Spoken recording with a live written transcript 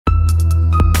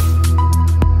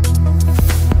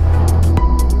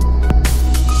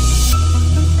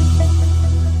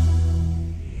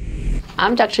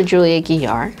I'm Dr. Julia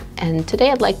Giyaur, and today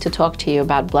I'd like to talk to you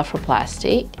about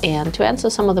blepharoplasty and to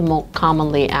answer some of the more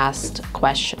commonly asked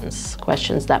questions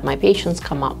that my patients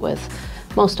come up with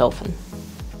most often.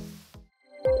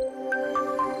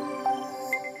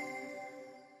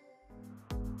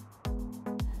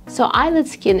 So eyelid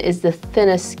skin is the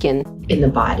thinnest skin in the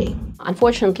body.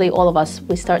 Unfortunately, all of us,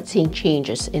 we start seeing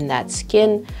changes in that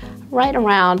skin right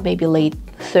around maybe late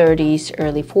 30s,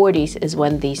 early 40s is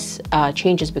when these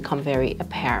changes become very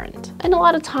apparent. And a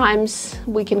lot of times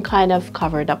we can kind of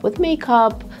cover it up with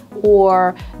makeup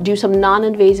or do some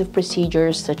non-invasive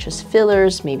procedures such as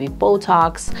fillers, maybe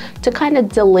Botox, to kind of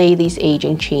delay these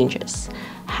aging changes.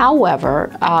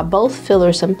 However, both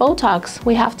fillers and Botox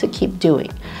we have to keep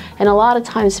doing. And a lot of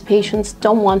times patients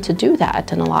don't want to do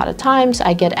that. And a lot of times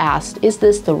I get asked, is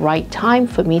this the right time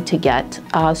for me to get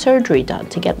surgery done,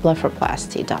 to get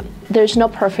blepharoplasty done? There's no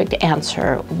perfect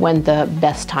answer when the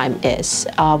best time is.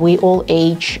 We all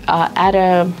age at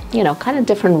a kind of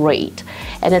different rate.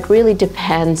 And it really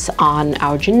depends on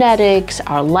our genetics,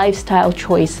 our lifestyle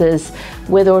choices,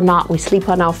 whether or not we sleep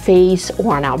on our face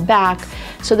or on our back.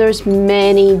 So there's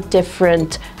many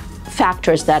different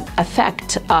factors that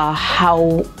affect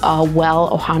how well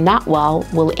or how not well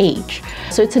we'll age.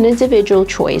 So it's an individual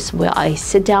choice where I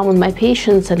sit down with my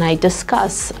patients and I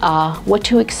discuss what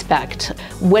to expect.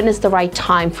 When is the right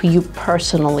time for you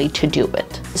personally to do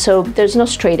it? So there's no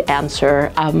straight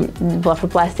answer.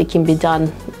 Blepharoplasty can be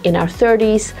done in our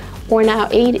 30s or in our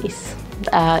 80s.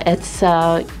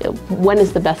 When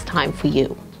is the best time for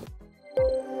you?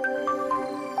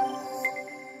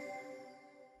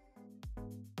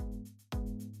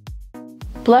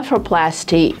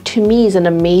 Blepharoplasty, to me, is an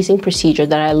amazing procedure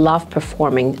that I love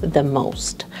performing the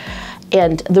most.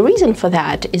 And the reason for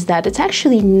that is that it's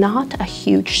actually not a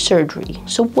huge surgery.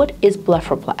 So what is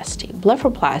blepharoplasty?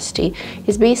 Blepharoplasty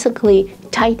is basically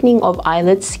tightening of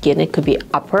eyelid skin. It could be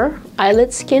upper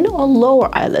eyelid skin or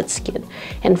lower eyelid skin.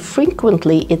 And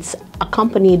frequently it's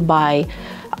accompanied by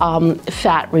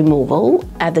fat removal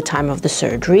at the time of the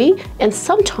surgery, and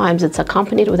sometimes it's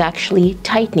accompanied with actually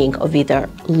tightening of either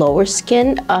lower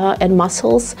skin and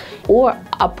muscles or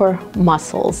upper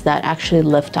muscles that actually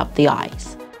lift up the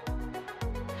eyes.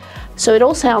 So it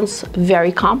all sounds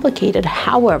very complicated.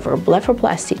 However,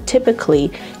 blepharoplasty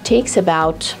typically takes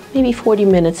about maybe 40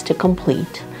 minutes to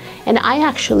complete. And I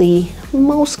actually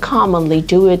most commonly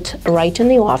do it right in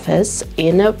the office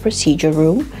in a procedure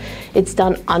room. It's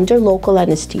done under local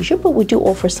anesthesia, but we do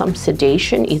offer some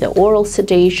sedation, either oral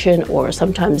sedation or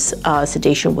sometimes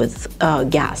sedation with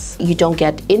gas. You don't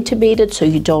get intubated, so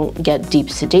you don't get deep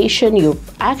sedation. You're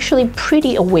actually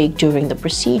pretty awake during the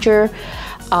procedure.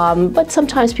 But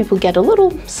sometimes people get a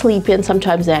little sleepy and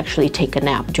sometimes they actually take a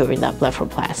nap during that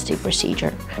blepharoplasty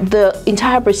procedure. The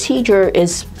entire procedure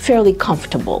is fairly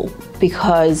comfortable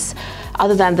because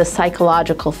other than the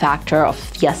psychological factor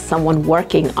of, yes, someone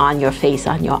working on your face,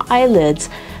 on your eyelids,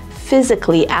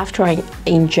 physically, after I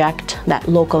inject that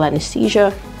local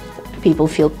anesthesia, people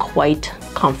feel quite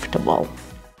comfortable.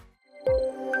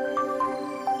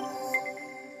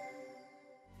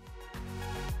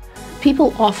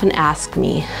 People often ask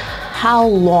me, how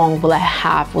long will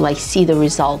I see the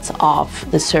results of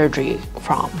the surgery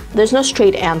from? There's no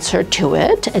straight answer to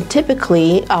it, and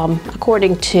typically,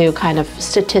 according to kind of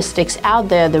statistics out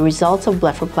there, the results of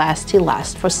blepharoplasty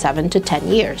last for 7 to 10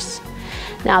 years.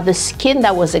 Now, the skin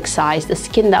that was excised, the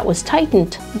skin that was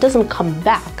tightened, doesn't come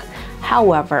back.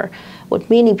 However, what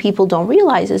many people don't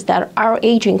realize is that our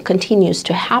aging continues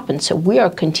to happen, so we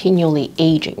are continually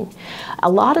aging. A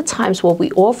lot of times what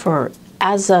we offer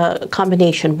as a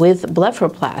combination with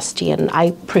blepharoplasty, and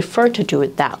I prefer to do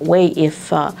it that way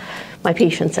if my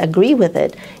patients agree with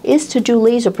it, is to do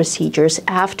laser procedures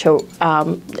after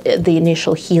the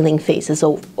initial healing phase is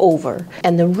over.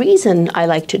 And the reason I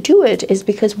like to do it is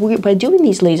because by doing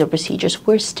these laser procedures,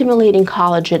 we're stimulating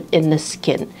collagen in the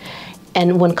skin.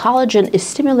 And when collagen is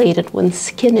stimulated, when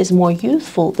skin is more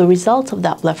youthful, the results of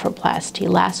that blepharoplasty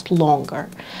last longer.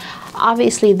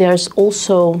 Obviously, there's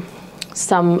also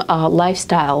some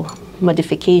lifestyle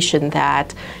modification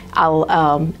that I'll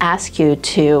ask you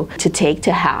to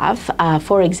have.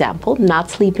 For example,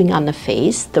 not sleeping on the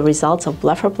face. The results of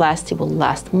blepharoplasty will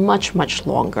last much, much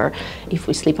longer if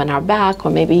we sleep on our back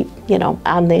or maybe,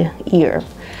 on the ear.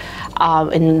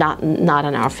 And not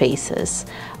on our faces.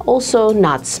 Also,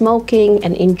 not smoking,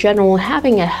 and in general,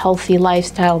 having a healthy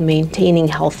lifestyle, maintaining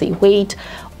healthy weight.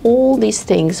 All these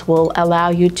things will allow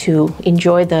you to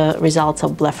enjoy the results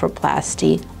of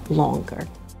blepharoplasty longer.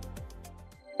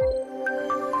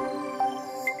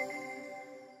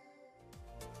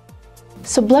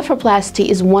 So blepharoplasty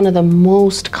is one of the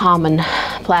most common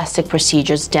plastic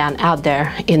procedures done out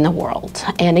there in the world,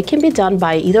 and it can be done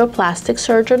by either a plastic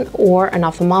surgeon or an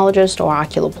ophthalmologist or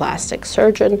oculoplastic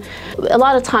surgeon. A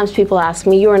lot of times people ask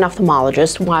me, you're an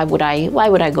ophthalmologist, why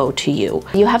would I go to you?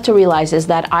 You have to realize is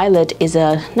that eyelid is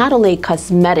not only a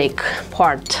cosmetic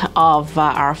part of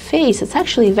our face, it's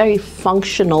actually a very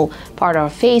functional part of our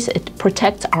face. It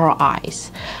protects our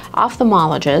eyes.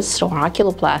 Ophthalmologists or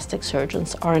oculoplastic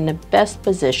surgeons are in the best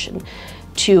position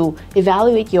to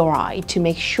evaluate your eye to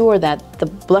make sure that the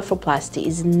blepharoplasty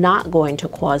is not going to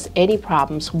cause any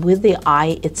problems with the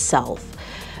eye itself.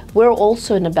 We're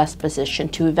also in the best position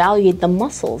to evaluate the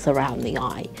muscles around the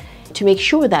eye to make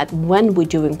sure that when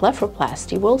we're doing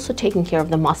blepharoplasty, we're also taking care of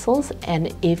the muscles,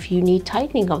 and if you need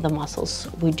tightening of the muscles,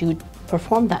 we do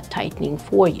perform that tightening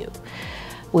for you.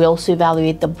 We also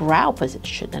evaluate the brow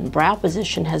position, and brow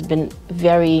position has been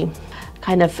very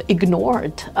kind of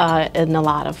ignored in a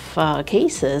lot of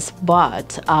cases, but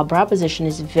brow position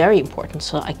is very important.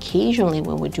 So occasionally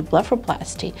when we do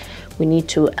blepharoplasty, we need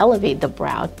to elevate the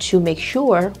brow to make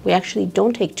sure we actually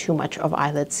don't take too much of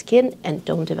eyelid skin and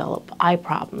don't develop eye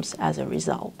problems as a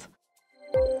result.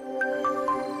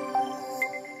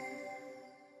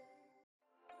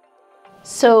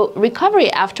 So recovery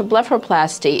after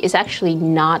blepharoplasty is actually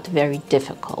not very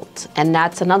difficult, and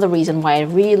that's another reason why I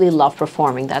really love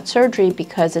performing that surgery,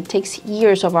 because it takes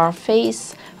years of our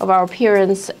face, of our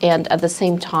appearance, and at the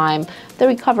same time the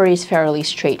recovery is fairly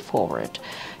straightforward.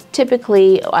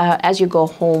 Typically, as you go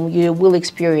home, you will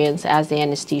experience, as the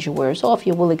anesthesia wears off,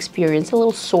 you will experience a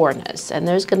little soreness, and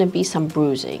there's going to be some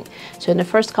bruising. So in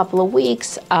the first couple of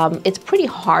weeks, it's pretty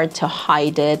hard to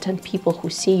hide it, and people who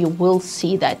see you will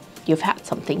see that you've had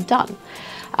something done.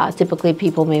 Typically,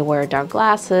 people may wear dark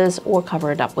glasses or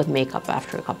cover it up with makeup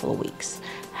after a couple of weeks.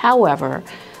 However,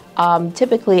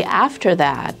 typically after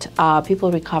that,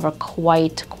 people recover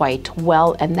quite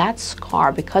well, and that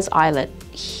scar, because eyelid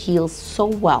heals so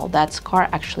well, that scar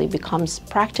actually becomes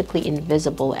practically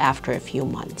invisible after a few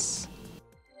months.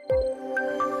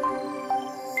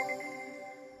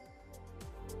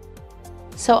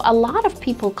 So a lot of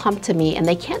people come to me and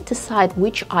they can't decide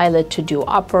which eyelid to do,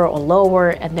 upper or lower,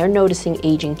 and they're noticing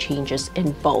aging changes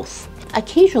in both.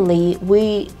 Occasionally,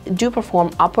 we do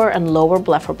perform upper and lower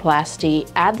blepharoplasty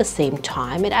at the same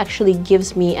time. It actually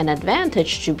gives me an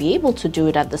advantage to be able to do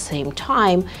it at the same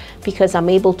time, because I'm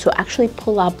able to actually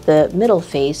pull up the middle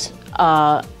face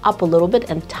up a little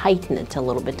bit and tighten it a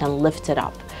little bit and lift it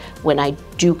up when I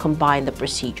do combine the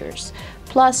procedures.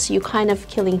 Plus, you're kind of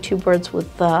killing two birds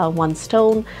with one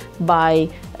stone by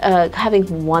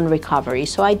having one recovery.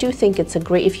 So I do think it's a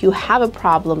great, if you have a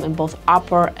problem in both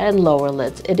upper and lower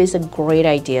lids, it is a great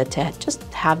idea to just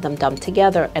have them done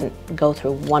together and go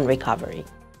through one recovery.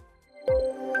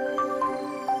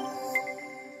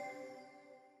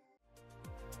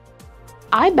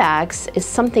 Eye bags is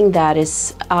something that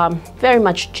is very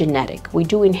much genetic. We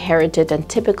do inherit it, and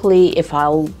typically if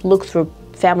I'll look through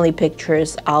family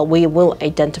pictures, we will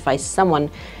identify someone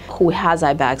who has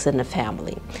eye bags in the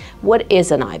family. What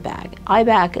is an eye bag? Eye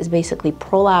bag is basically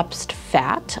prolapsed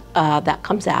fat that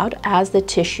comes out as the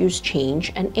tissues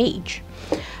change and age.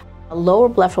 A lower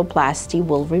blepharoplasty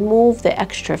will remove the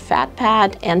extra fat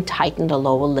pad and tighten the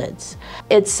lower lids.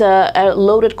 It's a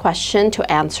loaded question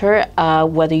to answer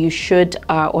whether you should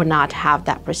or not have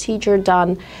that procedure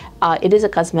done. It is a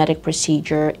cosmetic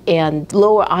procedure, and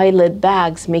lower eyelid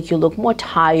bags make you look more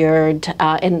tired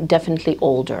and definitely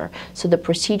older. So the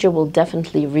procedure will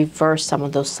definitely reverse some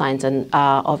of those signs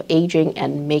of aging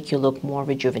and make you look more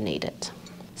rejuvenated.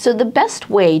 So the best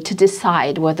way to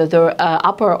decide whether the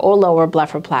upper or lower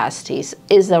blepharoplasties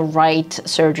is the right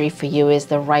surgery for you, is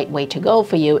the right way to go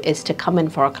for you, is to come in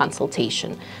for a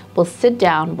consultation. We'll sit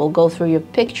down, we'll go through your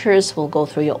pictures, we'll go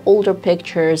through your older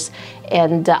pictures,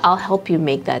 and I'll help you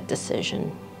make that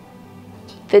decision.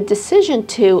 The decision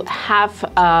to have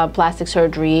plastic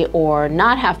surgery or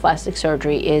not have plastic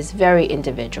surgery is very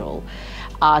individual.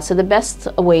 So the best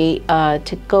way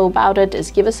to go about it is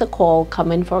give us a call,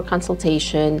 come in for a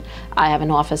consultation. I have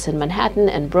an office in Manhattan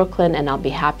and Brooklyn, and I'll be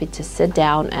happy to sit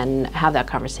down and have that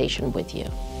conversation with you.